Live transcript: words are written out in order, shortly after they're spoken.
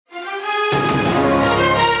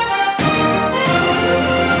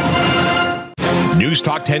News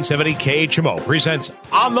Talk 1070 KHMO presents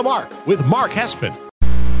On the Mark with Mark Hespin.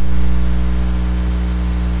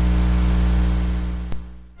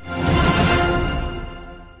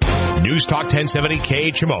 News Talk 1070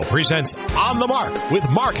 KHMO presents On the Mark with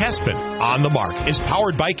Mark Hespin. On the Mark is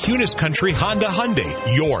powered by Kunis Country Honda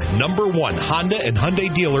Hyundai, your number one Honda and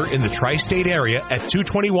Hyundai dealer in the tri-state area at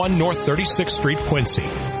 221 North 36th Street, Quincy.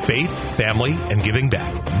 Faith, family, and giving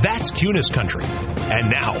back. That's Kunis Country. And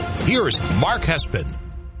now, here's Mark Hespin.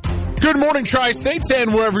 Good morning, Tri-States,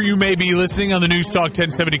 and wherever you may be listening on the News Talk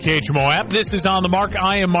 1070 KHMO app. This is On the Mark.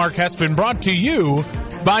 I am Mark Hespin, brought to you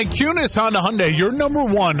by Kunis Honda Hyundai, your number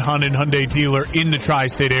one Honda and Hyundai dealer in the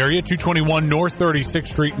tri-state area, 221 North 36th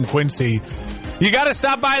Street in Quincy. You got to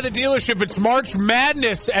stop by the dealership. It's March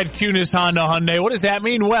Madness at Kunis Honda Hyundai. What does that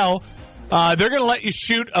mean? Well, they're going to let you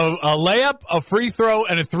shoot a layup, a free throw,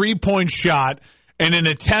 and a three-point shot in an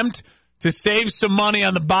attempt to save some money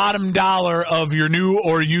on the bottom dollar of your new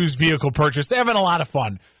or used vehicle purchase. They're having a lot of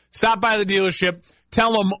fun. Stop by the dealership.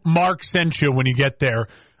 Tell them Mark sent you when you get there.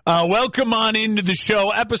 Welcome on into the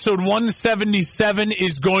show. Episode 177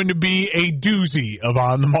 is going to be a doozy of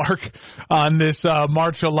On the Mark on this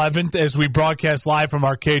March 11th as we broadcast live from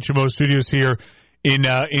our KHMO studios here in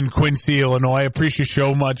Quincy, Illinois. Appreciate you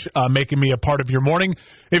so much making me a part of your morning.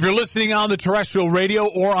 If you're listening on the terrestrial radio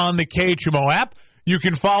or on the KHMO app, you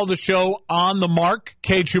can follow the show On the Mark,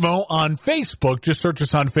 KHMO, on Facebook. Just search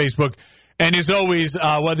us on Facebook. And as always,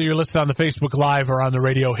 whether you're listening on the Facebook Live or on the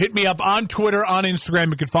radio, hit me up on Twitter, on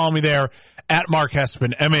Instagram. You can follow me there at Mark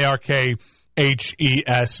Hespin, MarkHespen.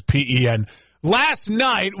 Last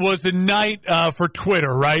night was a night for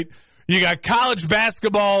Twitter, right? You got college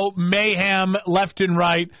basketball mayhem left and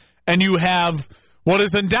right, and you have what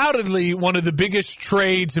is undoubtedly one of the biggest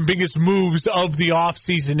trades and biggest moves of the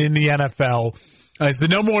offseason in the NFL, as the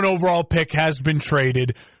number one overall pick has been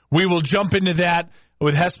traded. We will jump into that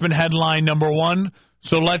with Hespin headline number one.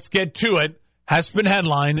 So let's get to it. Hespin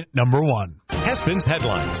headline number one. Hespin's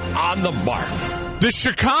headlines On the Mark. The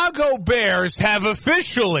Chicago Bears have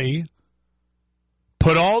officially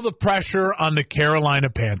put all the pressure on the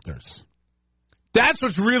Carolina Panthers. That's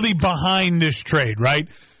what's really behind this trade, right?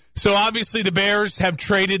 So obviously the Bears have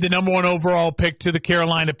traded the number one overall pick to the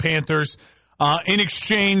Carolina Panthers in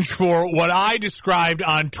exchange for what I described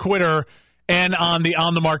on Twitter and on the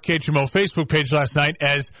On the Mark KHMO Facebook page last night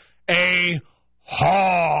as a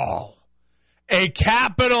haul. A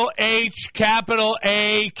capital H, capital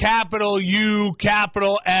A, capital U,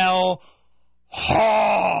 capital L,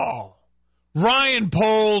 haul. Ryan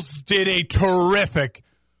Poles did a terrific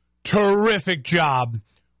job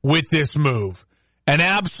with this move. An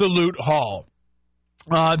absolute haul.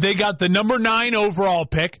 They got the number 9 overall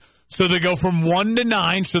pick, so they go from 1 to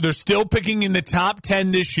 9, so they're still picking in the top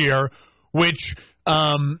 10 this year, which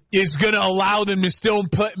is going to allow them to still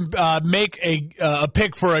make a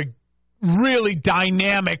pick for a really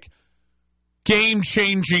dynamic,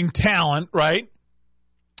 game-changing talent, right?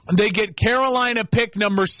 They get Carolina pick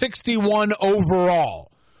number 61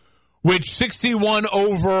 overall, which 61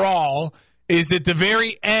 overall is at the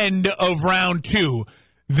very end of round 2.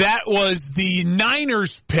 That was the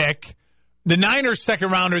Niners pick, the Niners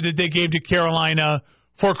second rounder that they gave to Carolina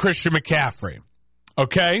for Christian McCaffrey.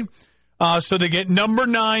 Okay? So they get number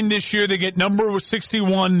 9 this year. They get number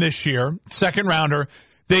 61 this year, second rounder.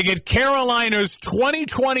 They get Carolina's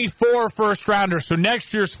 2024 first rounder, so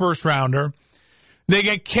next year's first rounder. They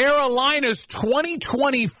get Carolina's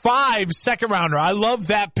 2025 second rounder. I love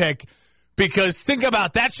that pick because think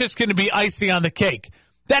about that's just going to be icing on the cake.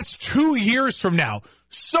 That's 2 years from now.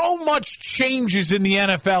 So much changes in the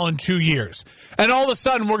NFL in 2 years. And all of a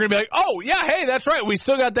sudden we're going to be like, oh, yeah, hey, that's right. We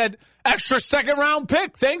still got that extra second-round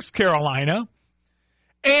pick. Thanks, Carolina.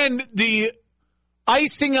 And the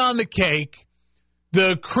icing on the cake,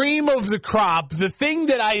 the cream of the crop, the thing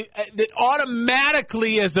that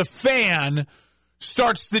automatically as a fan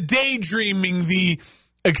starts the daydreaming, the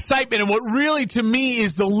excitement, and what really to me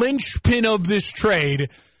is the linchpin of this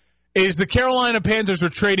trade is the Carolina Panthers are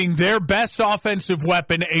trading their best offensive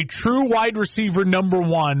weapon, a true wide receiver number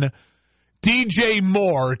 1, DJ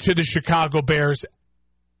Moore, to the Chicago Bears,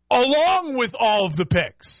 along with all of the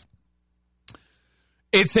picks.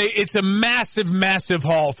 It's a massive, massive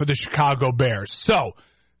haul for the Chicago Bears. So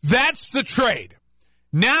that's the trade.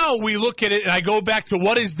 Now we look at it, and I go back to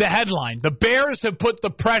what is the headline. The Bears have put the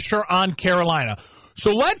pressure on Carolina.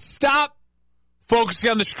 So let's stop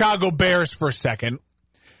focusing on the Chicago Bears for a second,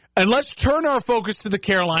 and let's turn our focus to the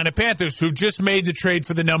Carolina Panthers, who just made the trade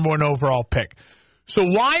for the number 1 overall pick. So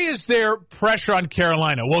why is there pressure on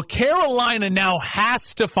Carolina? Well, Carolina now have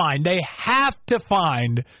to find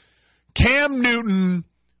Cam Newton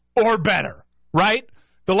or better, right?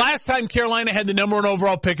 The last time Carolina had the number 1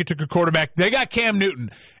 overall pick, it took a quarterback. They got Cam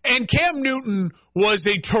Newton. And Cam Newton was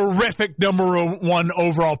a terrific number 1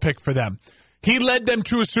 overall pick for them. He led them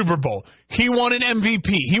to a Super Bowl. He won an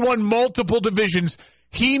MVP. He won multiple divisions.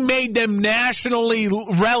 He made them nationally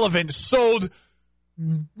relevant, sold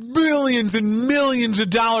millions and millions of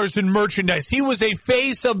dollars in merchandise. He was a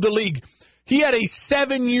face of the league. He had a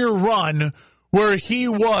 7-year run where he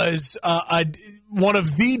was one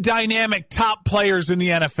of the dynamic top players in the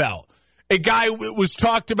NFL. A guy was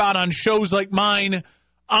talked about on shows like mine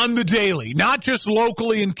on the daily, not just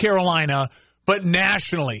locally in Carolina, but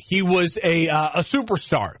nationally. He was a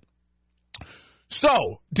superstar.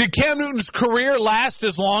 So, did Cam Newton's career last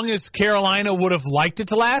as long as Carolina would have liked it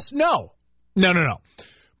to last? No.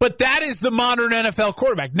 But that is the modern NFL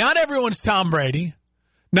quarterback. Not everyone's Tom Brady.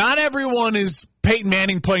 Not everyone is Peyton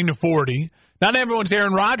Manning playing to 40. Not everyone's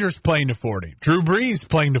Aaron Rodgers playing to 40. Drew Brees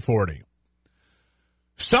playing to 40.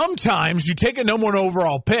 Sometimes you take a number 1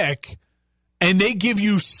 overall pick and they give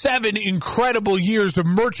you 7 incredible years of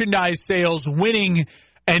merchandise sales, winning,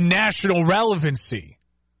 and national relevancy.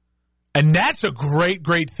 And that's a great,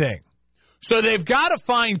 great thing. So they've got to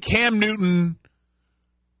find Cam Newton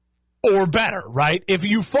or better, right? If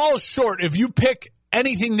you fall short, if you pick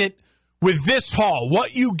anything that with this haul,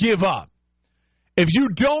 what you give up, if you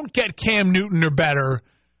don't get Cam Newton or better,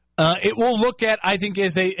 it will look at, I think,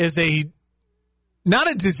 as a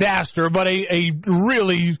not a disaster, but a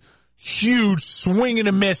really huge swing and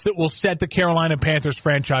a miss that will set the Carolina Panthers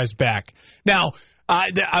franchise back. Now,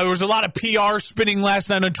 there was a lot of PR spinning last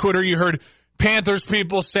night on Twitter. You heard Panthers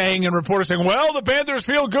people saying and reporters saying, well, the Panthers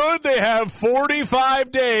feel good. They have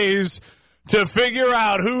 45 days to figure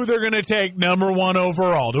out who they're going to take number 1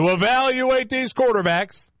 overall, to evaluate these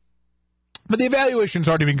quarterbacks. But the evaluation's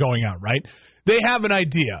already been going on, right? They have an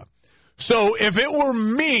idea. So if it were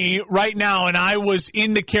me right now and I was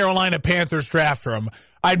in the Carolina Panthers draft room,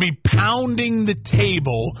 I'd be pounding the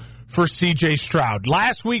table for C.J. Stroud.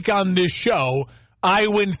 Last week on this show, I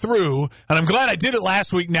went through, and I'm glad I did it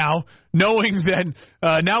last week now, knowing that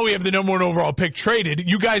now we have the number 1 overall pick traded.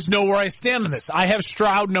 You guys know where I stand on this. I have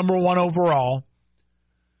Stroud number 1 overall.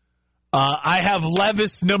 I have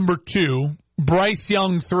Levis number 2, Bryce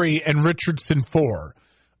Young 3, and Richardson 4.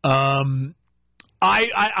 I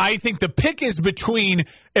think the pick is between,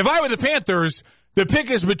 if I were the Panthers, the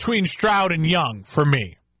pick is between Stroud and Young for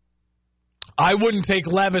me. I wouldn't take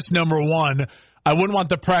Levis number 1. I wouldn't want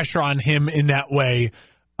the pressure on him in that way.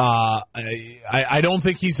 I don't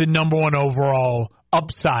think he's a number 1 overall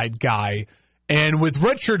upside guy. And with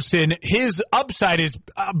Richardson, his upside is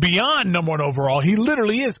beyond number 1 overall. He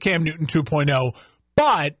literally is Cam Newton 2.0.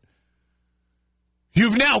 But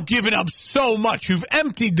you've now given up so much. You've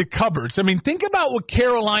emptied the cupboards. I mean, think about what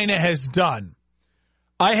Carolina has done.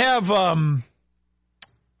 I have,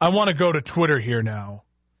 I want to go to Twitter here now.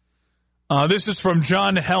 This is from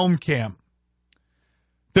John Helmkamp.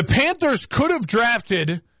 The Panthers could have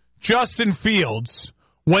drafted Justin Fields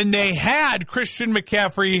when they had Christian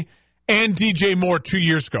McCaffrey and DJ Moore 2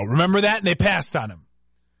 years ago. Remember that? And they passed on him.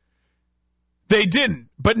 They didn't.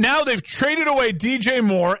 But now they've traded away DJ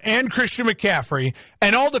Moore and Christian McCaffrey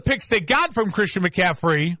and all the picks they got from Christian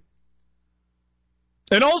McCaffrey,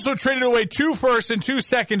 and also traded away 2 firsts and 2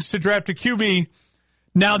 seconds to draft a QB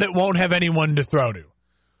now that won't have anyone to throw to.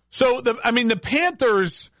 So, the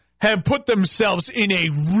Panthers have put themselves in a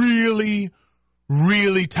really,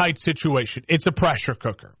 really tight situation. It's a pressure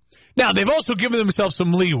cooker. Now, they've also given themselves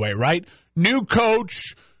some leeway, right? New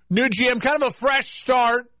coach, new GM, kind of a fresh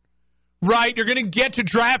start, right? You're going to get to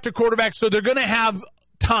draft a quarterback, so they're going to have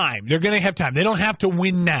time. They don't have to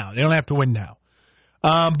win now.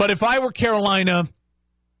 But if I were Carolina,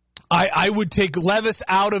 I would take Levis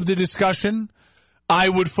out of the discussion. I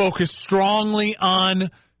would focus strongly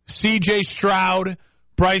on C.J. Stroud,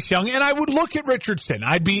 Bryce Young, and I would look at Richardson.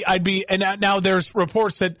 And now there's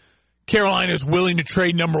reports that Carolina is willing to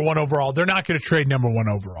trade number 1 overall. They're not going to trade number 1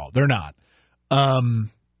 overall. They're not.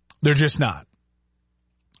 They're just not.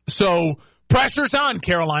 So pressure's on,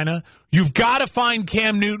 Carolina. You've got to find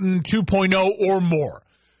Cam Newton 2.0 or more.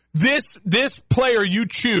 This player you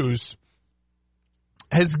choose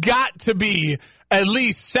has got to be at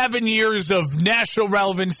least 7 years of national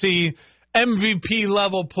relevancy, MVP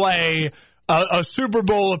level play, a Super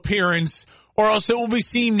Bowl appearance, or else it will be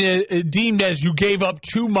deemed as you gave up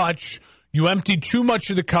too much, you emptied too much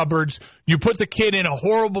of the cupboards, you put the kid in a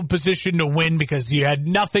horrible position to win because you had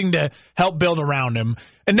nothing to help build around him.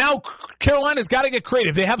 And now Carolina's got to get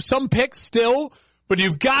creative. They have some picks still, but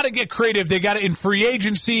you've got to get creative. They got to, in free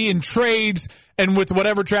agency, in trades, and with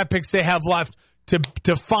whatever draft picks they have left,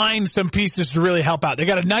 to find some pieces to really help out. They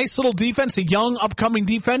got a nice little defense, a young upcoming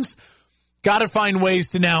defense. Got to find ways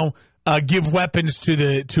to now give weapons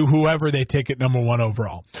to whoever they take at number 1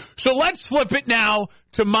 overall. So let's flip it now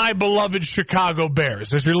to my beloved Chicago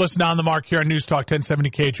Bears. As you're listening on the mark here on News Talk 1070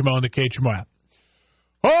 KHMO and the KHMO app.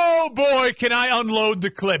 Oh boy, can I unload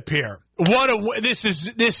the clip here? This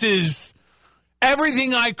is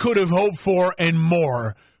everything I could have hoped for and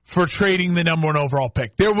more for trading the number 1 overall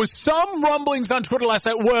pick. There was some rumblings on Twitter last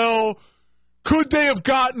night. Well, could they have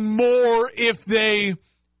gotten more if they,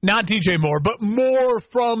 not DJ Moore, but more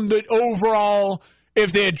from the overall,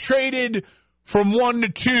 if they had traded from 1 to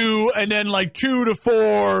 2 and then like 2 to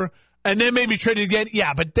 4 and then maybe traded again?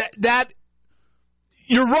 Yeah, but that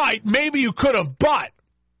you're right. Maybe you could have, but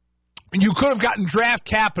you could have gotten draft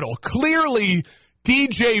capital. Clearly,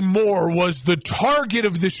 DJ Moore was the target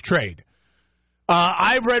of this trade.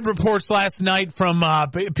 I've read reports last night from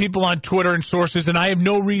people on Twitter and sources, and I have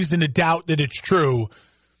no reason to doubt that it's true,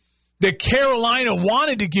 that Carolina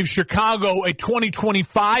wanted to give Chicago a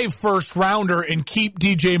 2025 first rounder and keep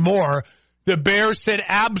DJ Moore. The Bears said,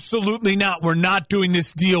 absolutely not. We're not doing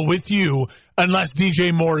this deal with you unless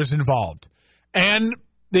DJ Moore is involved. And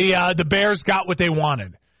the Bears got what they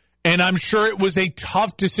wanted. And I'm sure it was a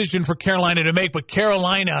tough decision for Carolina to make, but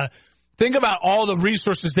Carolina, think about all the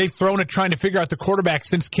resources they've thrown at trying to figure out the quarterback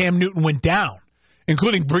since Cam Newton went down,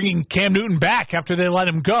 including bringing Cam Newton back after they let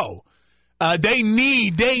him go. They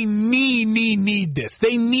need this.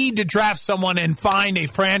 They need to draft someone and find a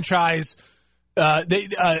franchise,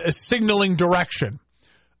 a signaling direction.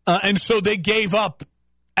 And so they gave up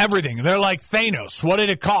everything. They're like Thanos. What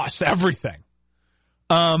did it cost? Everything.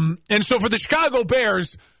 And so for the Chicago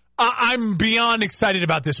Bears, I'm beyond excited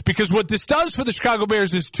about this because what this does for the Chicago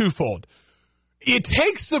Bears is twofold. It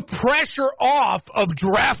takes the pressure off of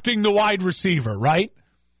drafting the wide receiver, right?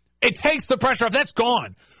 It takes the pressure off. That's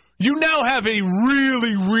gone. You now have a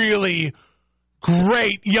really, really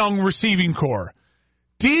great young receiving core.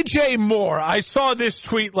 DJ Moore, I saw this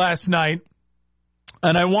tweet last night,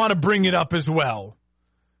 and I want to bring it up as well.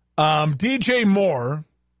 DJ Moore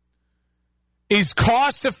is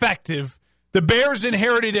cost effective. The Bears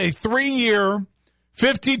inherited a 3-year,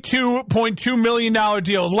 $52.2 million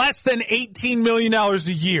deal, less than $18 million a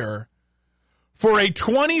year, for a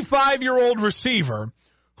 25-year-old receiver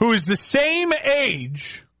who is the same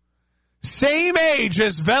age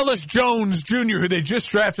as Velus Jones Jr., who they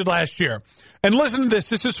just drafted last year. And listen to this.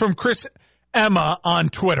 This is from Chris Emma on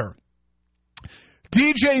Twitter.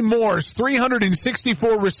 DJ Moore's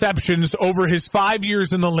 364 receptions over his 5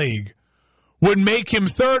 years in the league would make him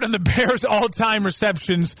third in the Bears' all-time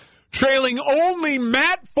receptions, trailing only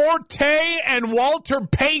Matt Forte and Walter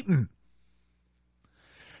Payton.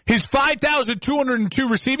 His 5,202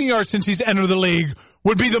 receiving yards since he's entered the league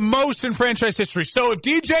would be the most in franchise history. So if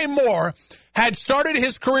DJ Moore had started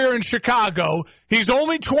his career in Chicago, he's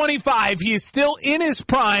only 25, he is still in his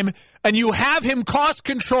prime, and you have him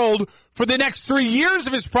cost-controlled for the next 3 years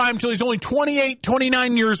of his prime until he's only 28,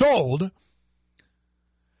 29 years old,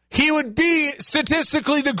 he would be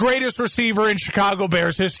statistically the greatest receiver in Chicago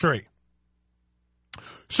Bears history.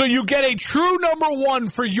 So you get a true number 1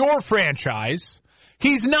 for your franchise.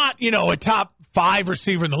 He's not, a top 5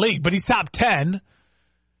 receiver in the league, but he's top 10.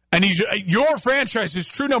 And your franchise is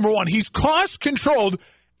true number 1. He's cost controlled,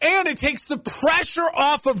 and it takes the pressure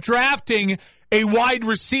off of drafting a wide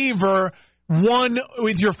receiver, one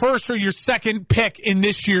with your first or your second pick in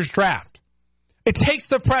this year's draft. It takes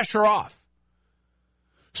the pressure off.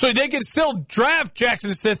 So they can still draft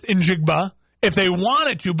Jackson Smith and Jigba if they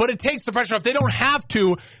wanted to, but it takes the pressure off. They don't have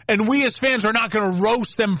to, and we as fans are not going to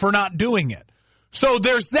roast them for not doing it. So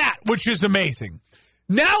there's that, which is amazing.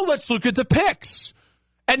 Now let's look at the picks.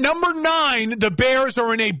 At number 9, the Bears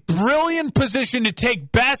are in a brilliant position to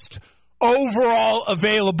take best overall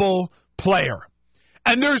available player.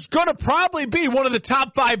 And there's going to probably be one of the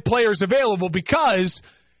top 5 players available because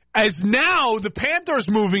as now the Panthers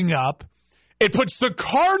moving up, it puts the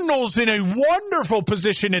Cardinals in a wonderful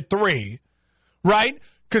position at 3, right?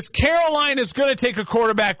 Because Carolina is going to take a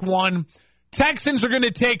quarterback 1. Texans are going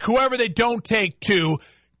to take whoever they don't take 2.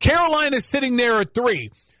 Carolina's sitting there at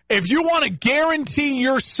 3. If you want to guarantee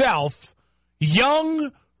yourself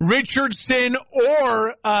Young, Richardson,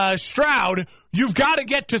 or Stroud, you've got to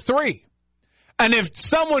get to 3. And if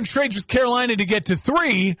someone trades with Carolina to get to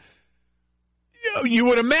 3, you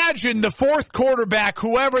would imagine the 4th quarterback,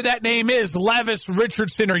 whoever that name is, Levis,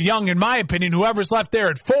 Richardson, or Young, in my opinion, whoever's left there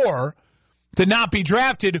at 4 to not be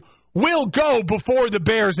drafted, will go before the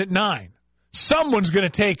Bears at 9. Someone's going to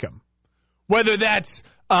take him, whether that's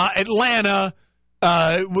Atlanta,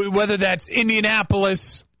 whether that's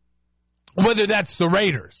Indianapolis, whether that's the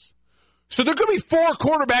Raiders. So there could be 4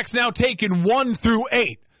 quarterbacks now taken 1 through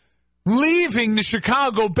 8, leaving the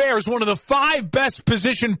Chicago Bears one of the 5 best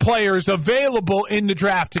position players available in the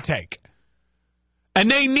draft to take. And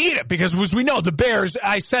they need it because, as we know, the Bears,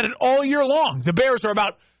 I said it all year long, the Bears are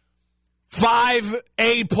about 5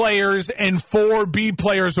 A players and 4 B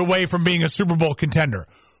players away from being a Super Bowl contender.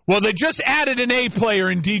 Well, they just added an A player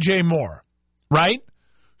in DJ Moore, right?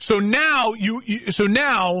 So now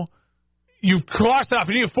you've crossed off.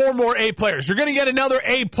 You need 4 more A players. You're going to get another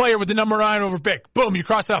A player with the number 9 over pick. Boom, you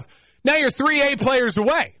cross off. Now you're 3 A players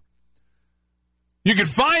away. You could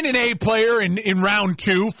find an A player in round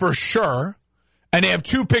 2 for sure, and they have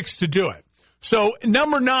 2 picks to do it. So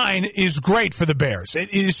number 9 is great for the Bears.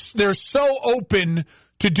 They're so open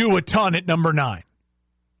to do a ton at number 9.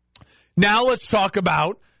 Now let's talk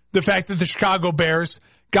about the fact that the Chicago Bears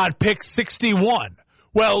got pick 61.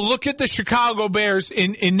 Well, look at the Chicago Bears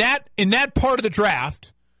in that part of the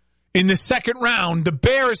draft. In the second round, the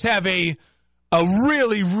Bears have a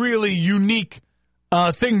really, really unique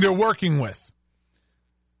thing they're working with.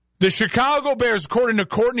 The Chicago Bears, according to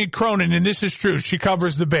Courtney Cronin, and this is true, she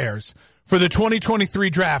covers the Bears, for the 2023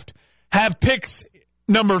 draft, have picks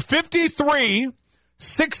number 53,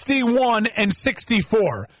 61, and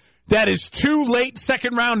 64. That is 2 late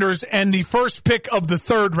second rounders and the first pick of the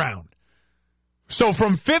third round. So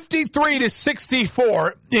from 53 to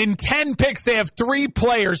 64, in 10 picks, they have 3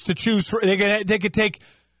 players to choose for. They could take,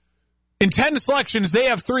 in 10 selections, they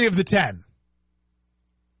have 3 of the 10.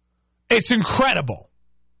 It's incredible.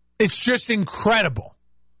 It's just incredible.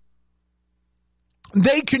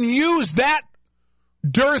 They can use that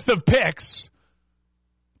dearth of picks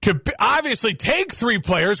to obviously take 3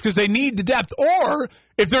 players because they need the depth. Or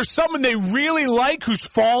if there's someone they really like who's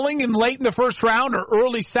falling in late in the first round or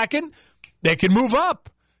early second, they can move up.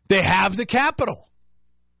 They have the capital.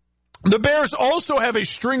 The Bears also have a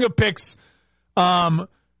string of picks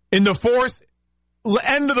in the 4th,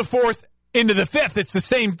 end of the 4th, into the 5th. It's the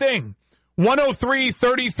same thing. 103,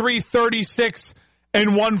 33, 36,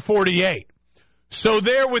 and 148. So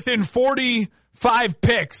they're within 45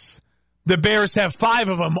 picks. The Bears have 5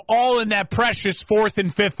 of them, all in that precious 4th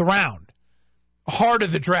and 5th round. Heart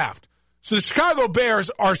of the draft. So the Chicago Bears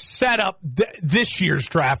are set up this year's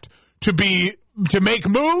draft to make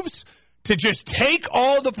moves, to just take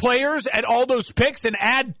all the players at all those picks and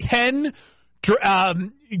add 10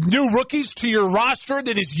 new rookies to your roster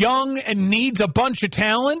that is young and needs a bunch of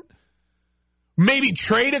talent. Maybe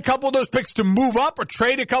trade a couple of those picks to move up, or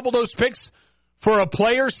trade a couple of those picks for a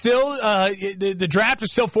player still. The draft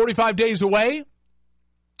is still 45 days away.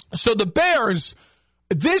 So the Bears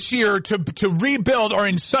this year to rebuild are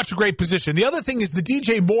in such a great position. The other thing is the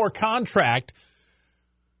DJ Moore contract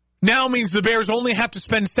now means the Bears only have to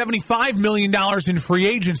spend $75 million in free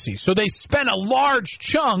agency. So they spent a large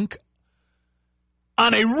chunk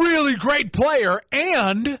on a really great player,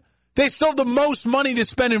 and they still have the most money to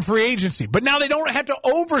spend in free agency. But now they don't have to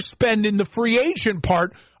overspend in the free agent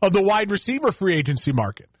part of the wide receiver free agency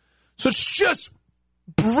market. So it's just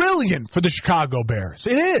brilliant for the Chicago Bears.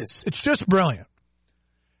 It is. It's just brilliant.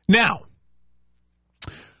 Now,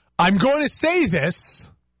 I'm going to say this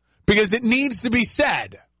because it needs to be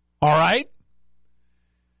said. All right?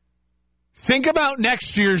 Think about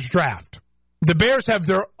next year's draft. The Bears have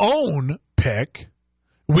their own pick.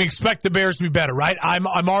 We expect the Bears to be better, right? I'm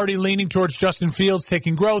already leaning towards Justin Fields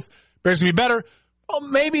taking growth. Bears to be better. Well,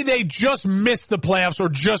 maybe they just miss the playoffs or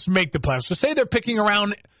just make the playoffs. So say they're picking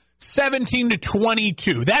around 17 to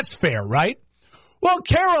 22. That's fair, right? Well,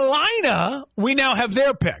 Carolina, we now have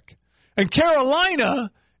their pick. And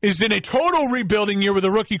Carolina is in a total rebuilding year with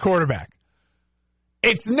a rookie quarterback.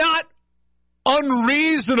 It's not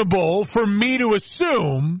unreasonable for me to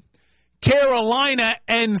assume Carolina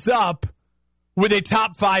ends up with a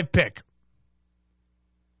top 5 pick.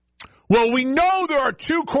 Well, we know there are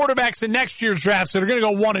 2 quarterbacks in next year's drafts that are going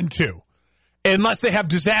to go 1 and 2, unless they have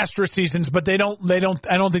disastrous seasons, but I don't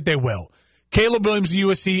think they will. Caleb Williams of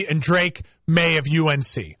USC and Drake May of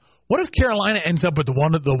UNC. What if Carolina ends up with the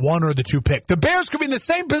one or the 2 pick? The Bears could be in the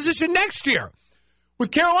same position next year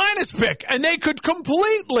with Carolina's pick, and they could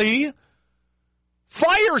completely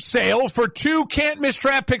fire sale for 2 can't-miss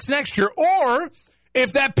draft picks next year. Or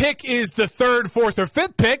if that pick is the 3rd, 4th, or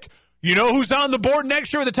 5th pick, you know who's on the board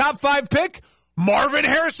next year with the top 5 pick? Marvin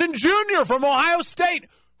Harrison Jr. from Ohio State,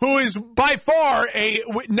 who is by far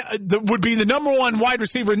would be the number 1 wide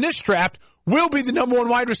receiver in this draft, will be the number 1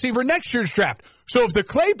 wide receiver in next year's draft. So if the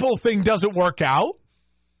Claypool thing doesn't work out,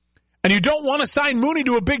 and you don't want to sign Mooney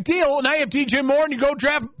to a big deal, now you have DJ Moore and you go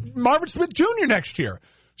draft Marvin Smith Jr. next year.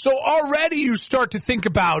 So already you start to think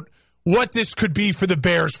about what this could be for the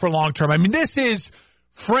Bears for long term. I mean, this is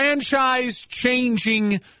franchise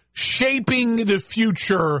changing, shaping the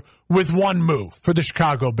future with one move for the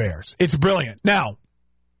Chicago Bears. It's brilliant. Now,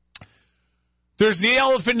 there's the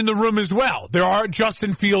elephant in the room as well. There are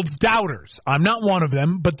Justin Fields doubters. I'm not one of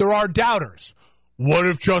them, but there are doubters. What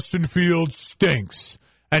if Justin Fields stinks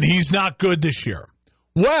and he's not good this year?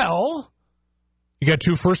 Well, you got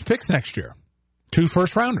 2 first picks next year, 2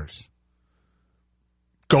 first rounders.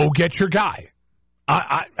 Go get your guy.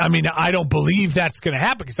 I mean, I don't believe that's going to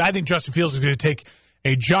happen because I think Justin Fields is going to take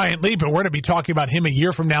a giant leap, and we're going to be talking about him a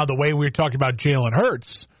year from now the way we were talking about Jalen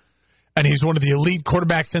Hurts. And he's one of the elite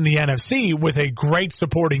quarterbacks in the NFC with a great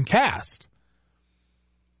supporting cast.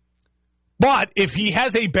 But if he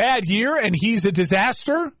has a bad year and he's a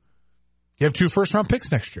disaster, you have 2 first-round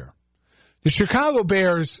picks next year. The Chicago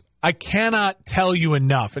Bears, I cannot tell you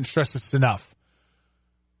enough and stress this enough.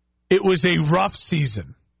 It was a rough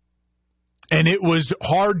season. And it was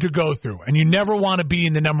hard to go through. And you never want to be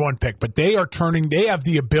in the number 1 pick. But they have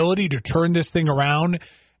the ability to turn this thing around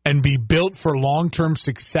and be built for long-term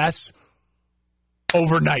success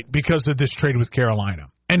overnight because of this trade with Carolina.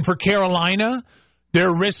 And for Carolina,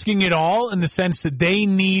 they're risking it all in the sense that they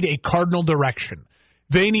need a cardinal direction.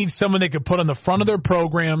 They need someone they can put on the front of their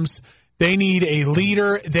programs. They need a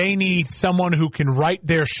leader. They need someone who can right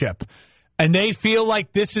their ship. And they feel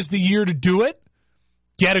like this is the year to do it,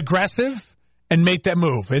 get aggressive, and make that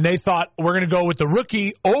move. And they thought, we're going to go with the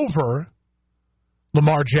rookie over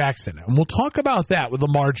Lamar Jackson. And we'll talk about that with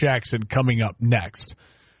Lamar Jackson coming up next.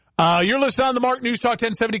 You're listening on the Mark News Talk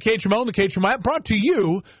 1070 KHMO and the KHMO app, brought to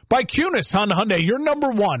you by Kunis Honda Hyundai, your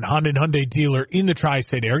number 1 Honda and Hyundai dealer in the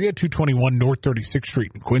Tri-State area, 221 North 36th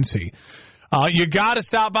Street in Quincy. You got to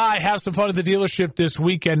stop by, have some fun at the dealership this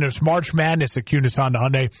weekend. There's March Madness at Kunis Honda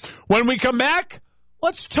Hyundai. When we come back,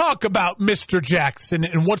 let's talk about Mr. Jackson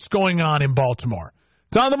and what's going on in Baltimore.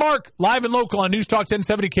 It's On the Mark, live and local on News Talk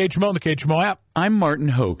 1070 KHMO and the KHMO app. I'm Martin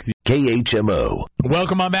Hoke. KHMO.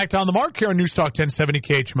 Welcome on back to On the Mark here on News Talk 1070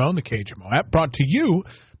 KHMO and the KHMO app. Brought to you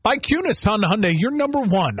by Kunis Honda Hyundai, your number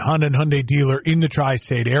 1 Honda and Hyundai dealer in the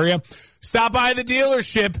Tri-State area. Stop by the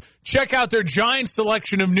dealership, check out their giant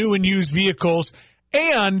selection of new and used vehicles,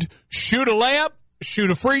 and shoot a layup,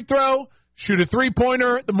 shoot a free throw, shoot a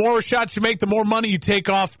three-pointer. The more shots you make, the more money you take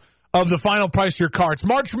off of the final price of your car. It's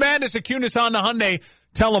March Madness at Kunis Honda Hyundai.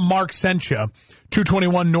 Tell them Mark sent you.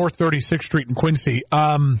 221 North 36th Street in Quincy.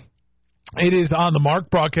 It is On the Mark,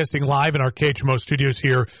 broadcasting live in our KHMO studios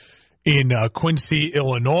here in Quincy,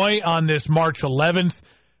 Illinois on this March 11th.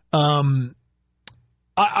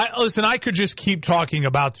 Listen, I could just keep talking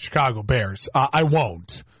about the Chicago Bears. I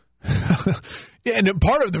won't. And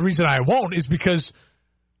part of the reason I won't is because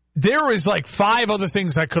there is like 5 other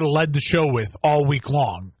things I could have led the show with all week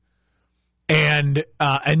long. And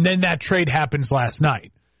then that trade happens last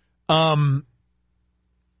night. And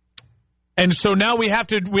so now we have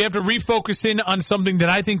to refocus in on something that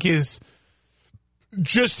I think is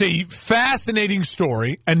just a fascinating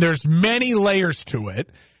story, and there's many layers to it.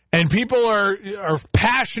 And people are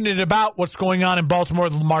passionate about what's going on in Baltimore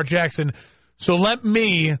with Lamar Jackson. So let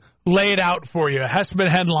me lay it out for you. Hespin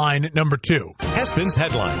headline number 2. Hespin's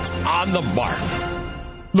headlines on the Mark.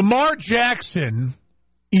 Lamar Jackson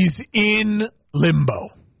is in limbo.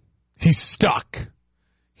 He's stuck.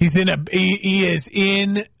 He is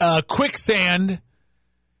in quicksand,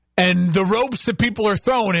 and the ropes that people are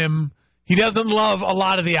throwing him, he doesn't love a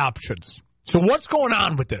lot of the options. So what's going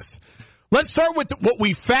on with this? Let's start with what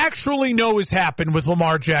we factually know has happened with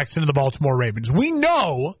Lamar Jackson and the Baltimore Ravens. We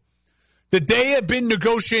know that they have been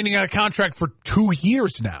negotiating on a contract for 2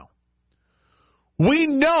 years now. We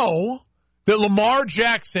know that Lamar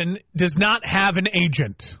Jackson does not have an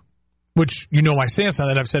agent, which you know my stance on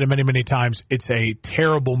that. I've said it many, many times. It's a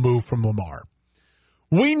terrible move from Lamar.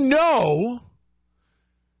 We know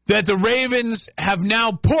that the Ravens have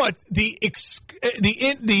now put the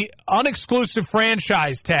unexclusive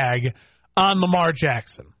franchise tag on Lamar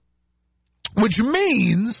Jackson, which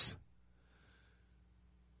means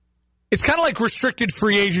it's kind of like restricted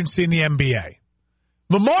free agency in the NBA.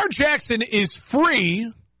 Lamar Jackson is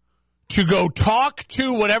free to go talk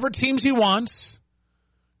to whatever teams he wants,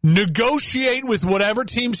 negotiate with whatever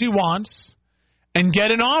teams he wants, and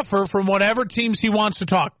get an offer from whatever teams he wants to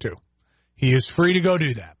talk to. He is free to go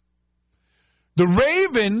do that. The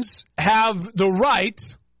Ravens have the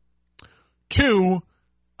right to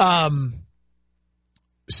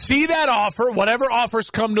see that offer, whatever offers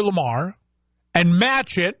come to Lamar, and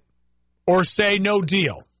match it or say no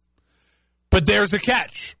deal. But there's a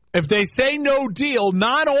catch. If they say no deal,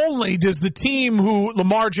 not only does the team who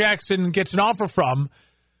Lamar Jackson gets an offer from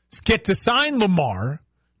get to sign Lamar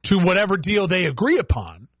to whatever deal they agree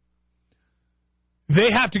upon, they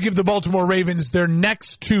have to give the Baltimore Ravens their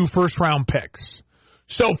next 2 first-round picks.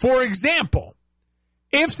 So, for example,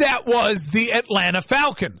 if that was the Atlanta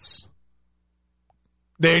Falcons,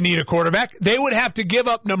 they need a quarterback, they would have to give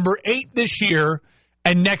up number 8 this year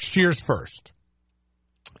and next year's first.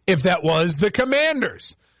 If that was the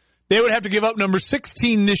Commanders, they would have to give up number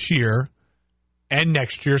 16 this year and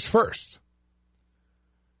next year's first.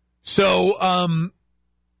 So,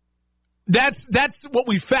 That's what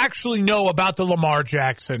we factually know about the Lamar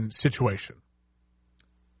Jackson situation.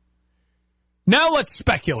 Now let's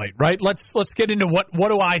speculate, right? Let's get into what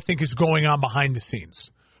do I think is going on behind the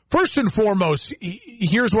scenes. First and foremost,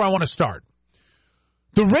 here's where I want to start.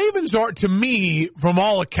 The Ravens are, to me, from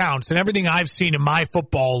all accounts and everything I've seen in my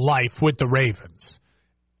football life with the Ravens,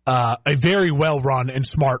 a very well-run and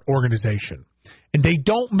smart organization. And they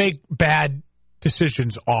don't make bad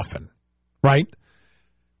decisions often, right?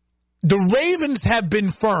 The Ravens have been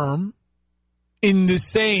firm in the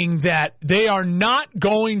saying that they are not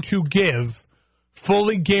going to give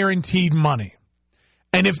fully guaranteed money.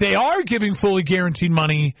 And if they are giving fully guaranteed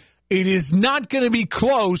money, it is not going to be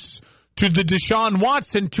close to the Deshaun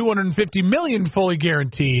Watson $250 million fully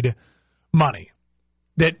guaranteed money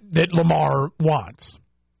that Lamar wants.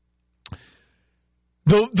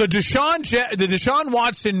 The Deshaun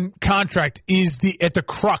Watson contract is at the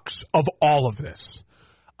crux of all of this.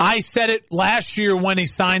 I said it last year when he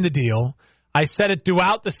signed the deal. I said it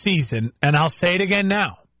throughout the season, and I'll say it again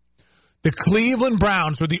now. The Cleveland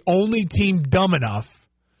Browns were the only team dumb enough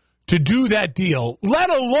to do that deal, let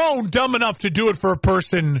alone dumb enough to do it for a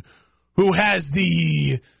person who has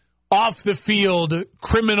the off-the-field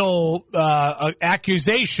criminal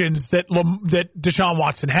accusations that Deshaun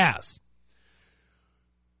Watson has.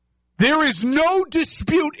 There is no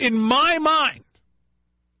dispute in my mind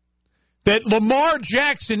that Lamar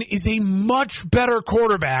Jackson is a much better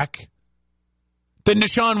quarterback than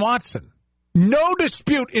Deshaun Watson. No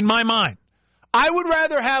dispute in my mind. I would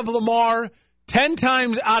rather have Lamar 10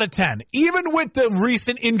 times out of 10, even with the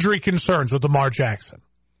recent injury concerns with Lamar Jackson.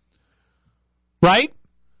 Right?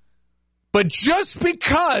 But just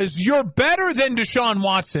because you're better than Deshaun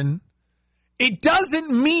Watson, it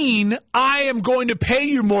doesn't mean I am going to pay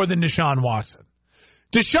you more than Deshaun Watson.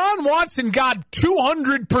 Deshaun Watson got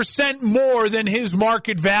 200% more than his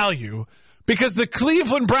market value because the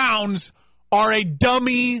Cleveland Browns are a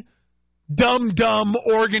dumb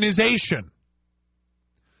organization.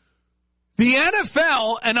 The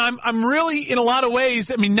NFL, and I'm really, in a lot of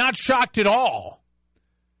ways, not shocked at all,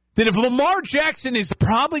 that if Lamar Jackson is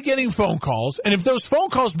probably getting phone calls, and if those phone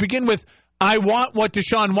calls begin with, I want what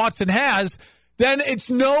Deshaun Watson has, then it's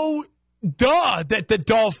no duh that the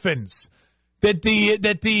Dolphins, that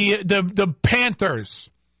the Panthers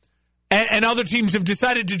and other teams have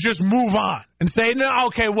decided to just move on and say, no,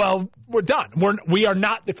 okay, well, we're done. We are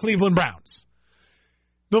not the Cleveland Browns.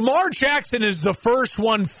 Lamar Jackson is the first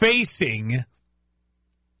one facing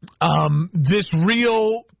this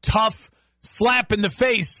real tough slap in the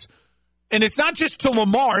face. And it's not just to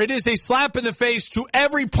Lamar. It is a slap in the face to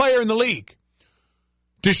every player in the league.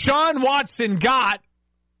 Deshaun Watson got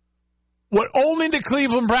what only the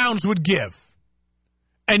Cleveland Browns would give.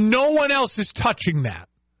 And no one else is touching that.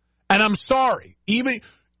 And I'm sorry. Even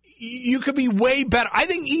you could be way better. I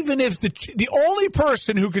think even if the only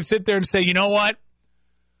person who could sit there and say, you know what?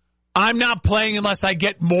 I'm not playing unless I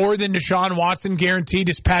get more than Deshaun Watson guaranteed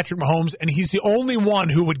is Patrick Mahomes, and he's the only one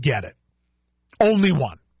who would get it. Only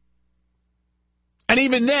one. And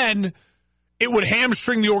even then, it would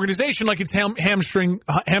hamstring the organization like it's hamstrung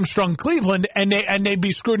Cleveland, and they'd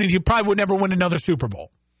be screwed, and he probably would never win another Super Bowl.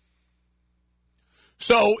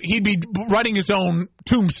 So he'd be writing his own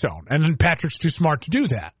tombstone, and then Patrick's too smart to do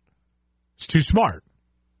that. It's too smart.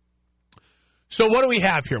 So what do we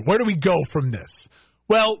have here? Where do we go from this?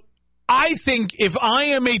 Well, I think if I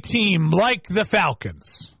am a team like the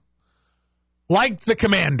Falcons, like the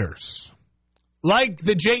Commanders, like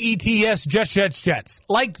the Jets,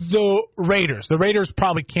 like the Raiders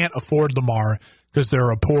probably can't afford Lamar because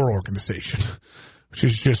they're a poor organization, which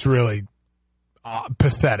is just really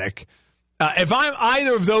pathetic. If I'm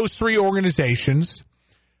either of those three organizations,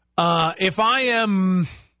 if I am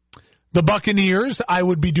the Buccaneers, I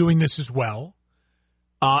would be doing this as well.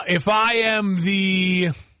 If I am the...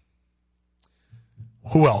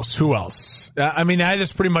 Who else? That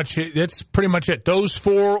is pretty much it. That's pretty much it. Those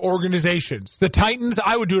four organizations. The Titans,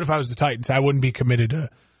 I would do it if I was the Titans. I wouldn't be committed to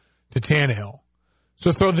Tannehill.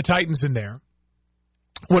 So throw the Titans in there.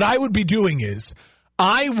 What I would be doing is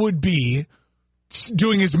I would be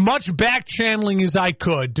doing as much back channeling as I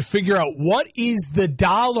could to figure out what is the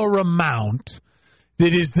dollar amount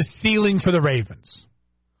that is the ceiling for the Ravens.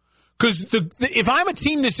 Because if I'm a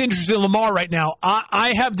team that's interested in Lamar right now,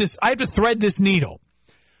 I have to thread this needle.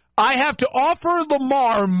 I have to offer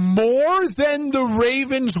Lamar more than the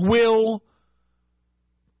Ravens will,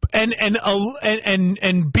 and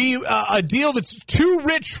be a deal that's too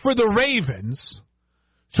rich for the Ravens,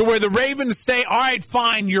 to where the Ravens say, "All right,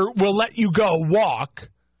 fine, we'll let you go, walk."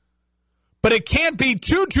 But it can't be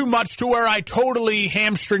too much to where I totally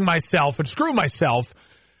hamstring myself and screw myself.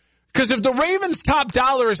 Because if the Ravens' top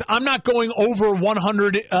dollar is, I'm not going over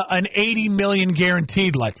 $180 million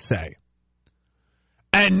guaranteed, let's say,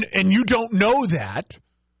 and you don't know that,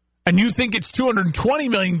 and you think it's $220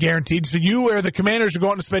 million guaranteed, so you or the Commanders are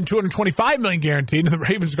going to spend $225 million guaranteed, and the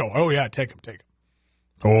Ravens go, "Oh yeah, take him.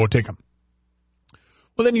 Oh, take him."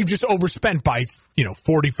 Well, then you've just overspent by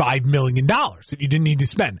 $45 million that you didn't need to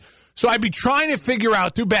spend. So I'd be trying to figure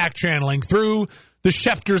out through back channeling, through the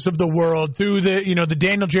Schefters of the world, through the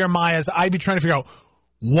Daniel Jeremiahs, I'd be trying to figure out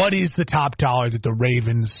what is the top dollar that the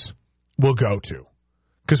Ravens will go to.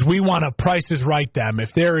 Because we want to Price is Right them.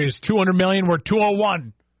 If there is $200 million, we're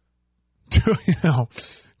 201.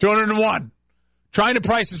 201. Trying to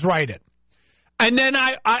Price is Right it. And then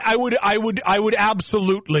I would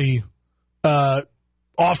absolutely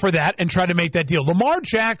offer that and try to make that deal. Lamar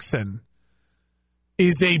Jackson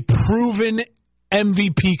is a proven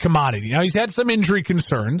MVP commodity. Now, he's had some injury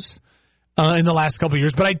concerns in the last couple of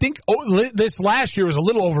years, but I think this last year was a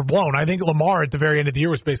little overblown. I think Lamar at the very end of the year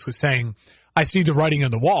was basically saying, I see the writing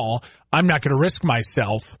on the wall. I'm not going to risk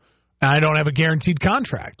myself, and I don't have a guaranteed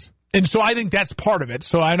contract. And so I think that's part of it.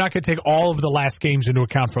 So I'm not going to take all of the last games into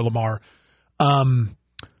account for Lamar.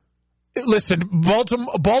 Listen,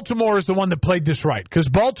 Baltimore is the one that played this right, because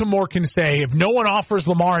Baltimore can say if no one offers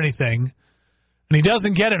Lamar anything and he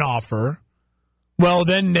doesn't get an offer, well,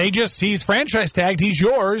 then he's franchise tagged. He's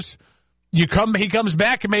yours. He comes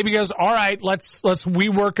back and maybe goes, all right, let's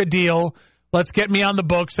rework a deal. Let's get me on the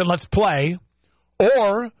books and let's play.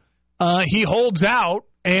 Or he holds out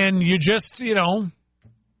and you just, you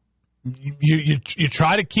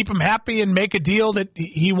try to keep him happy and make a deal that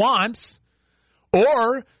he wants.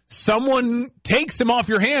 Or someone takes him off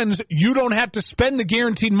your hands. You don't have to spend the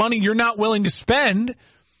guaranteed money you're not willing to spend.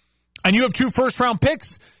 And you have 2 first-round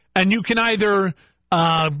picks. And you can either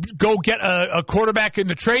go get a quarterback in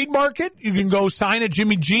the trade market. You can go sign a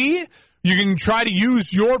Jimmy G. You can try to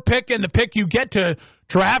use your pick and the pick you get to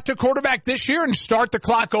draft a quarterback this year and start the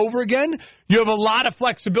clock over again. You have a lot of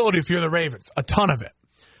flexibility if you're the Ravens, a ton of it.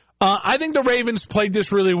 I think the Ravens played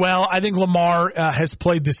this really well. I think Lamar has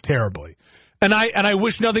played this terribly. And I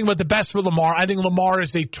wish nothing but the best for Lamar. I think Lamar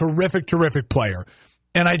is a terrific, terrific player.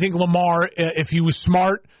 And I think Lamar, if he was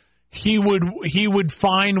smart, he would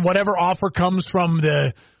find whatever offer comes from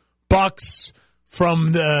the Bucs,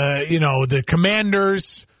 from the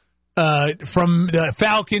Commanders, from the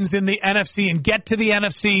Falcons in the NFC, and get to the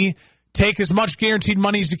NFC, take as much guaranteed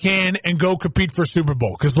money as you can, and go compete for Super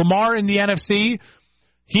Bowl. Because Lamar in the NFC,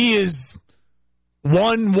 he is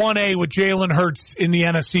 1A with Jalen Hurts in the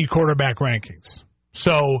NFC quarterback rankings.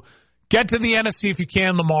 So get to the NFC if you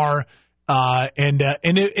can, Lamar. And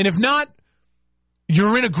if not,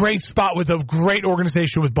 you're in a great spot with a great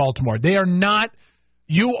organization with Baltimore. They are not.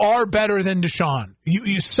 You are better than Deshaun.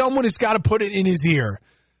 Someone has got to put it in his ear.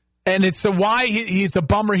 And it's why he's a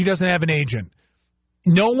bummer he doesn't have an agent.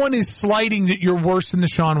 No one is slighting that you're worse than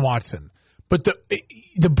Deshaun Watson. But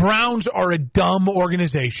the Browns are a dumb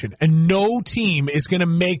organization, and no team is going to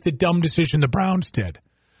make the dumb decision the Browns did.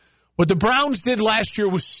 What the Browns did last year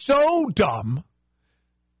was so dumb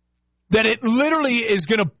that it literally is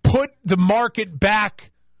going to put the market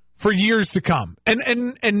back for years to come.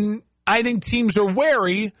 And I think teams are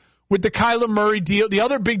wary with the Kyler Murray deal, the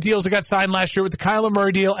other big deals that got signed last year with the Kyler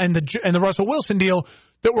Murray deal and the Russell Wilson deal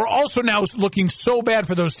that were also now looking so bad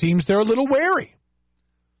for those teams, they're a little wary.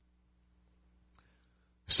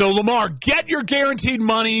 So, Lamar, get your guaranteed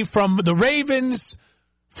money from the Ravens,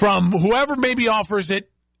 from whoever maybe offers it.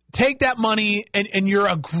 Take that money, and you're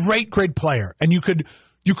a great, great player. And you could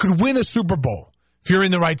win a Super Bowl if you're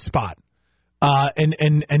in the right spot.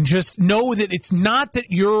 And just know that it's not that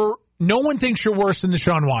no one thinks you're worse than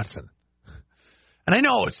Deshaun Watson. And I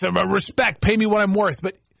know it's a respect, pay me what I'm worth,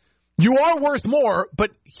 but you are worth more,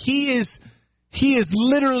 but he is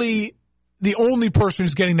literally the only person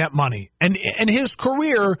who's getting that money. And his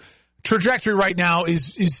career trajectory right now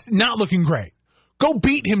is not looking great. Go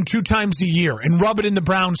beat him 2 times a year and rub it in the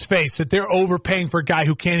Browns' face that they're overpaying for a guy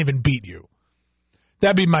who can't even beat you.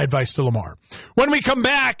 That'd be my advice to Lamar. When we come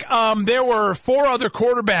back, there were 4 other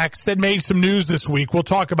quarterbacks that made some news this week. We'll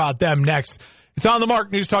talk about them next. It's On the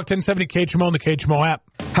Mark, News Talk 1070 KHMO and the KHMO app.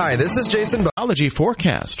 Hi, this is Jason. Meteorology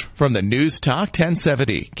forecast from the News Talk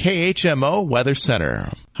 1070 KHMO Weather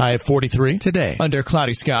Center. High of 43 today. Under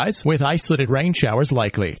cloudy skies with isolated rain showers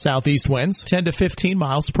likely. Southeast winds 10 to 15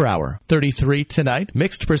 miles per hour. 33 tonight.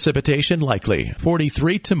 Mixed precipitation likely.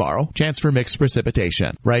 43 tomorrow. Chance for mixed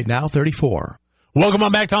precipitation. Right now 34. Welcome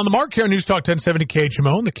on back to On the Mark here on News Talk 1070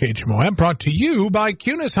 KHMO and the KHMO app, brought to you by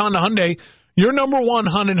Kunis Honda Hyundai, your number one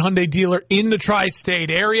Honda and Hyundai dealer in the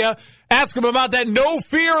tri-state area. Ask them about that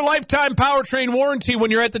no-fear lifetime powertrain warranty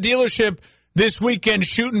when you're at the dealership this weekend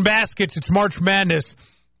shooting baskets. It's March Madness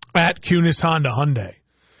at Kunis Honda Hyundai.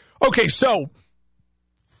 Okay, so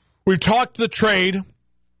we've talked the trade.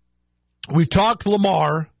 We've talked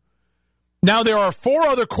Lamar. Now there are 4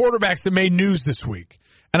 other quarterbacks that made news this week,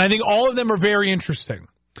 and I think all of them are very interesting.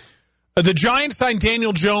 The Giants signed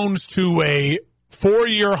Daniel Jones to a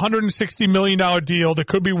 4-year, $160 million deal that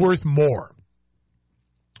could be worth more.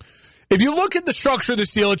 If you look at the structure of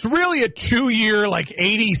this deal, it's really a 2-year, like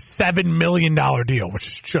 $87 million deal, which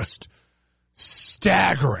is just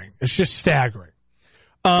staggering. It's just staggering.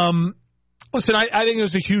 Listen, I think it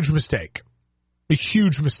was a huge mistake. A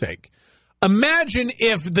huge mistake. Imagine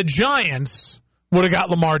if the Giants would have got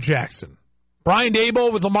Lamar Jackson. Brian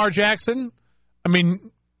Daboll with Lamar Jackson. I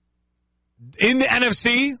mean, in the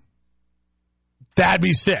NFC, that'd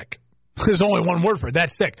be sick. There's only one word for it.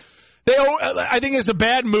 That's sick. I think it's a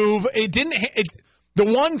bad move. The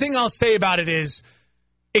one thing I'll say about it is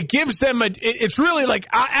it gives them it's really like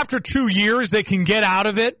after 2 years they can get out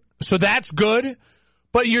of it. So that's good.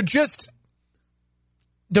 But the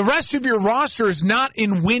rest of your roster is not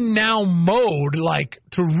in win now mode, like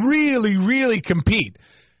to really, really compete.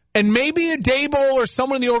 And maybe a Daboll or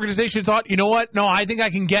someone in the organization thought, you know what? No, I think I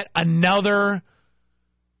can get another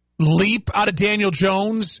leap out of Daniel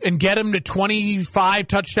Jones and get him to 25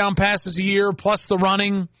 touchdown passes a year plus the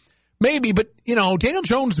running. Maybe, but, Daniel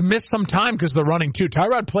Jones missed some time because of the running too.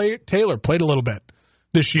 Tyrod Taylor played a little bit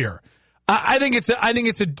this year. I think it's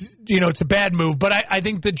a bad move, but I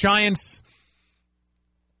think the Giants,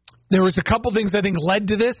 there was a couple things I think led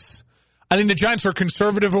to this. I think the Giants are a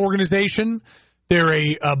conservative organization. They're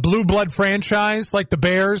a blue blood franchise like the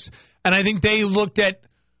Bears, and I think they looked at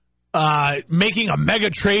making a mega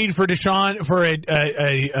trade for Deshaun for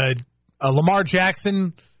a Lamar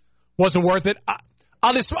Jackson wasn't worth it.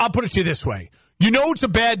 I'll put it to you this way: it's a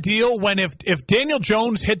bad deal when if Daniel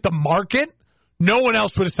Jones hit the market, no one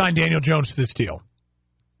else would have signed Daniel Jones to this deal.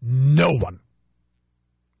 No one.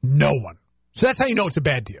 So that's how you know it's a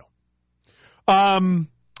bad deal.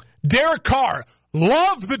 Derek Carr,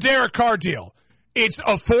 love the Derek Carr deal. It's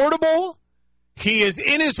affordable. He is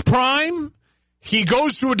in his prime. He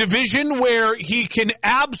goes to a division where he can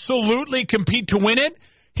absolutely compete to win it.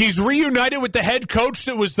 He's reunited with the head coach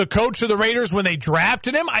that was the coach of the Raiders when they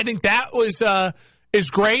drafted him. I think that is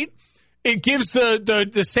great. It gives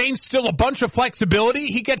the Saints still a bunch of flexibility.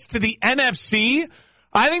 He gets to the NFC.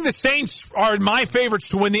 I think the Saints are my favorites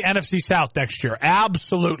to win the NFC South next year.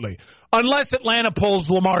 Absolutely. Unless Atlanta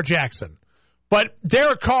pulls Lamar Jackson. But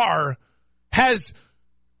Derek Carr has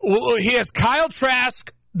Kyle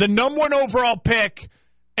Trask, the number 1 overall pick,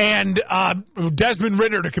 and Desmond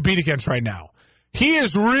Ridder to compete against right now. He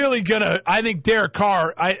is really going to, I think Derek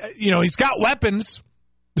Carr, he's got weapons.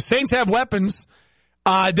 The Saints have weapons.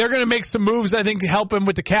 They're going to make some moves, I think, to help him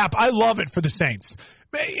with the cap. I love it for the Saints.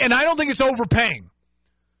 And I don't think it's overpaying.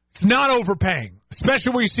 It's not overpaying,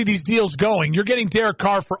 especially where you see these deals going. You're getting Derek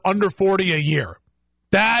Carr for under $40 a year.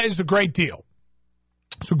 That is a great deal.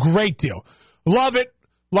 It's a great deal. Love it.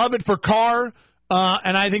 Love it for Carr.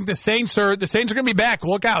 And I think the Saints are going to be back.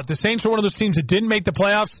 Look out. The Saints are one of those teams that didn't make the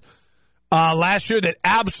playoffs last year that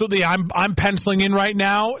absolutely I'm penciling in right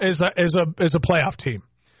now as a playoff team.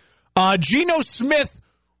 Geno Smith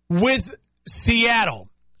with Seattle.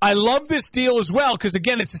 I love this deal as well because,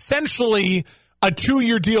 again, it's essentially a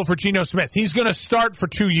 2-year deal for Geno Smith. He's going to start for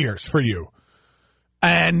 2 years for you.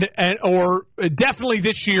 Or definitely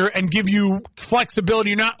this year and give you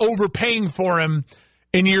flexibility. You're not overpaying for him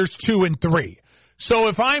in years 2 and 3. So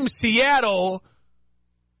if I'm Seattle,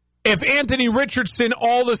 if Anthony Richardson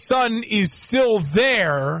all of a sudden is still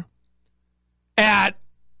there at,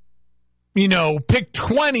 pick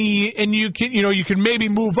 20 and you can maybe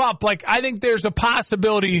move up. Like, I think there's a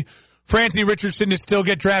possibility for Anthony Richardson to still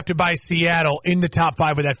get drafted by Seattle in the top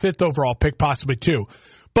 5 with that 5th overall pick, possibly 2.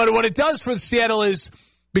 But what it does for Seattle is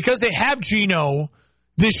because they have Geno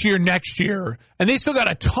this year, next year, and they still got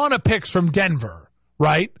a ton of picks from Denver,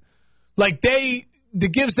 right? Like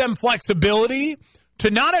that gives them flexibility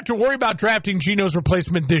to not have to worry about drafting Geno's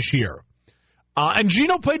replacement this year. And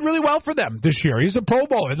Geno played really well for them this year. He's a Pro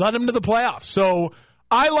Bowler. It led him to the playoffs. So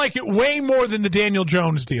I like it way more than the Daniel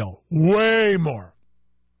Jones deal. Way more.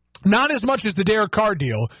 Not as much as the Derek Carr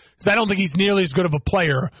deal, because I don't think he's nearly as good of a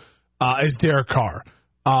player as Derek Carr.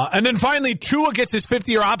 And then finally, Tua gets his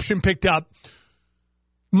fifth-year option picked up.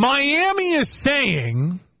 Miami is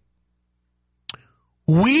saying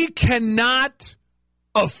we cannot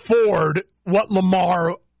afford what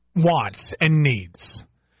Lamar wants and needs.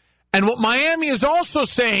 And what Miami is also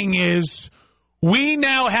saying is we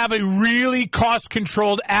now have a really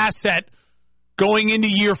cost-controlled asset going into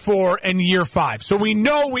year 4 and year 5. So we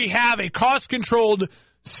know we have a cost-controlled,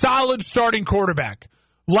 solid starting quarterback,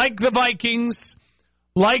 like the Vikings,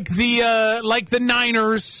 like the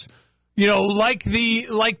Niners, like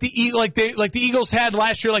the Eagles had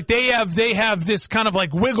last year. Like they have this kind of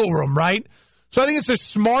like wiggle room, right? So I think it's a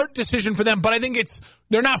smart decision for them, but I think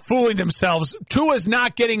they're not fooling themselves. Tua's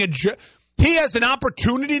not getting he has an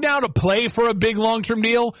opportunity now to play for a big long-term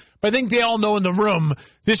deal, but I think they all know in the room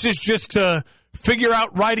this is just to figure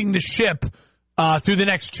out riding the ship through the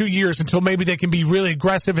next 2 years until maybe they can be really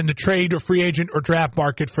aggressive in the trade or free agent or draft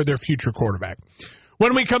market for their future quarterback.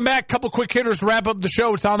 When we come back, a couple quick hitters to wrap up the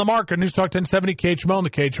show. It's On the Mark on News Talk 1070 KHMO and the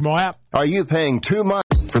KHMO app. Are you paying too much?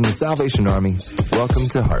 From the Salvation Army, welcome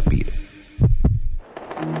to Heartbeat.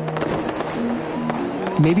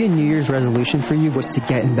 Maybe a New Year's resolution for you was to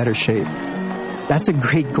get in better shape. That's a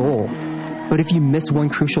great goal. But if you miss one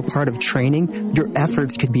crucial part of training, your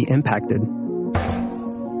efforts could be impacted.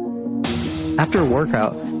 After a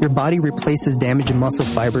workout, your body replaces damaged muscle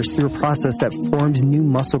fibers through a process that forms new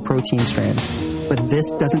muscle protein strands. But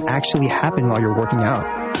this doesn't actually happen while you're working out.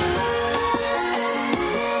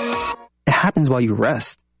 It happens while you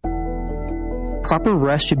rest. Proper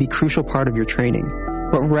rest should be a crucial part of your training,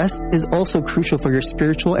 but rest is also crucial for your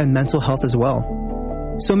spiritual and mental health as well.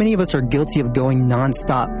 So many of us are guilty of going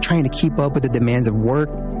nonstop, trying to keep up with the demands of work,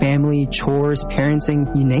 family, chores,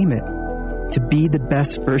 parenting, you name it. To be the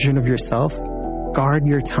best version of yourself, guard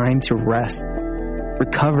your time to rest,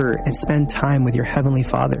 recover, and spend time with your Heavenly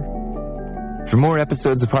Father. For more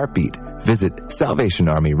episodes of Heartbeat, visit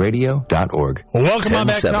salvationarmyradio.org. Welcome on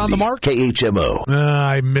back to On the Mark. KHMO.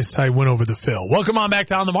 I went over the fill. Welcome on back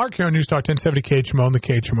to On the Mark here on News Talk 1070 KHMO and the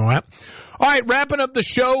KHMO app. All right, wrapping up the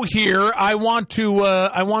show here. I want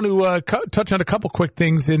to touch on a couple quick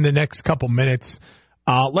things in the next couple minutes.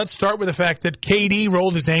 Let's start with the fact that KD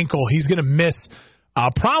rolled his ankle. He's going to miss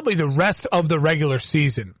probably the rest of the regular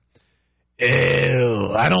season.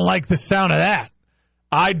 Ew, I don't like the sound of that.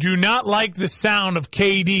 I do not like the sound of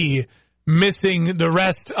KD missing the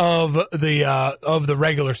rest of the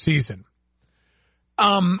regular season.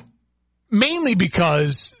 Mainly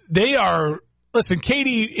because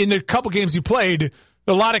KD, in the couple games he played,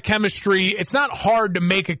 a lot of chemistry. It's not hard to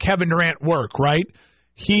make a Kevin Durant work, right?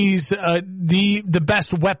 He's the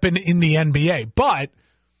best weapon in the NBA. But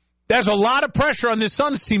there's a lot of pressure on this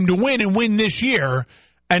Suns team to win this year.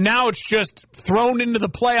 And now it's just thrown into the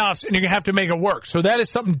playoffs, and you're going to have to make it work. So that is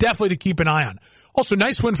something definitely to keep an eye on. Also,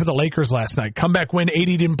 nice win for the Lakers last night. Comeback win. AD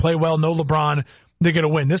didn't play well. No LeBron. They're going to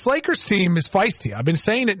win. This Lakers team is feisty. I've been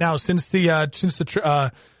saying it now since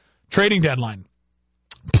the trading deadline.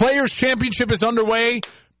 Players' Championship is underway.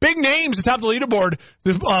 Big names atop the leaderboard.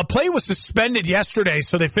 The play was suspended yesterday,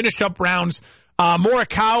 so they finished up rounds.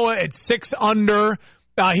 Morikawa at 6 under.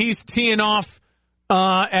 He's teeing off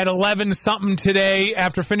at 11-something today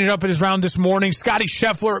after finishing up his round this morning. Scottie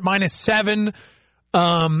Scheffler at -7.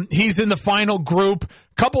 He's in the final group.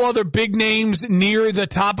 Couple other big names near the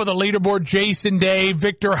top of the leaderboard. Jason Day,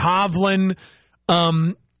 Victor Hovland.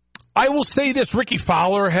 I will say this, Ricky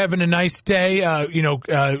Fowler having a nice day,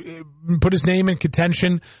 put his name in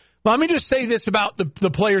contention. Let me just say this about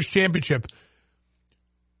the Players' Championship.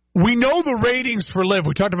 We know the ratings for LIV.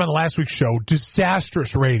 We talked about it last week's show.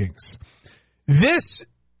 Disastrous ratings. This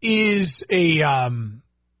is the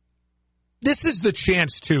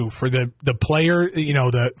chance too for the player,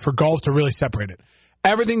 for golf to really separate it.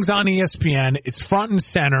 Everything's on ESPN. It's front and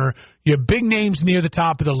center. You have big names near the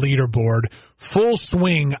top of the leaderboard. Full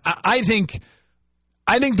swing. I think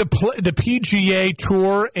the PGA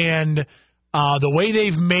Tour and the way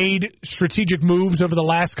they've made strategic moves over the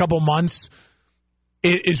last couple months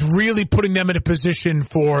is really putting them in a position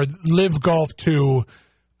for LIV Golf to,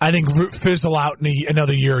 I think, fizzle out in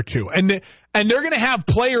another year or two. And they're going to have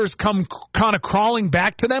players come kind of crawling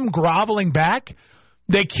back to them, groveling back.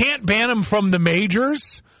 They can't ban them from the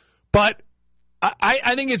majors, but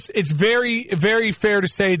I think it's very, very fair to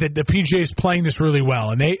say that the PGA is playing this really well.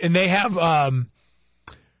 And they have,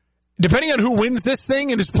 depending on who wins this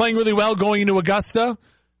thing and is playing really well going into Augusta, it'll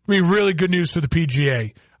be really good news for the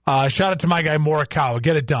PGA. Shout out to my guy Morikawa.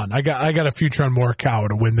 Get it done. I got a future on Morikawa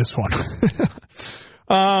to win this one.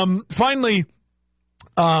 Finally,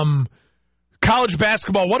 college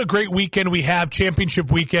basketball. What a great weekend we have.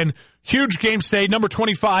 Championship weekend. Huge game today. Number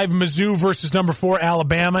 25, Mizzou versus number 4,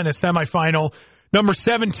 Alabama in a semifinal. Number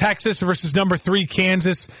 7, Texas versus number 3,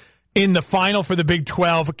 Kansas in the final for the Big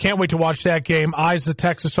 12. Can't wait to watch that game. Eyes of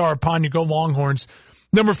Texas are upon you. Go Longhorns.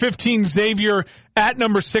 Number 15, Xavier at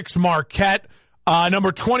number 6, Marquette.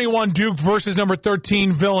 Number 21, Duke versus number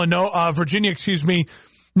 13, Virginia.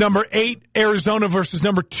 Number 8, Arizona versus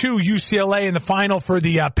number 2, UCLA in the final for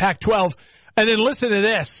the Pac-12. And then listen to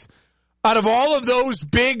this. Out of all of those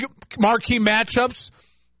big marquee matchups,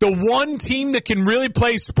 the one team that can really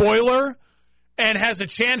play spoiler and has a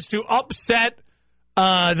chance to upset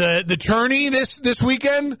the tourney this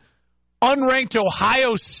weekend, unranked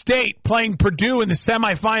Ohio State playing Purdue in the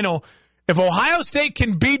semifinal. If Ohio State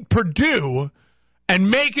can beat Purdue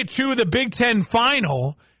and make it to the Big Ten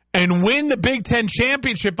final and win the Big Ten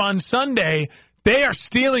championship on Sunday, they are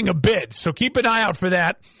stealing a bid. So keep an eye out for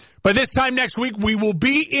that. But this time next week, we will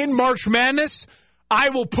be in March Madness. I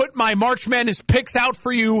will put my March Madness picks out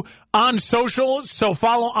for you on social. So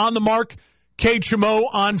follow On the Mark, KHMO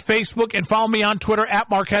on Facebook, and follow me on Twitter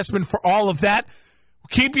at Mark Hessman for all of that.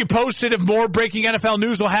 Keep you posted if more breaking NFL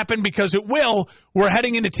news will happen, because it will. We're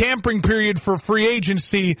heading into tampering period for free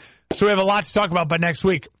agency, so we have a lot to talk about by next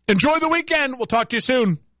week. Enjoy the weekend. We'll talk to you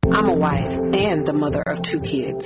soon. I'm a wife and the mother of 2 kids.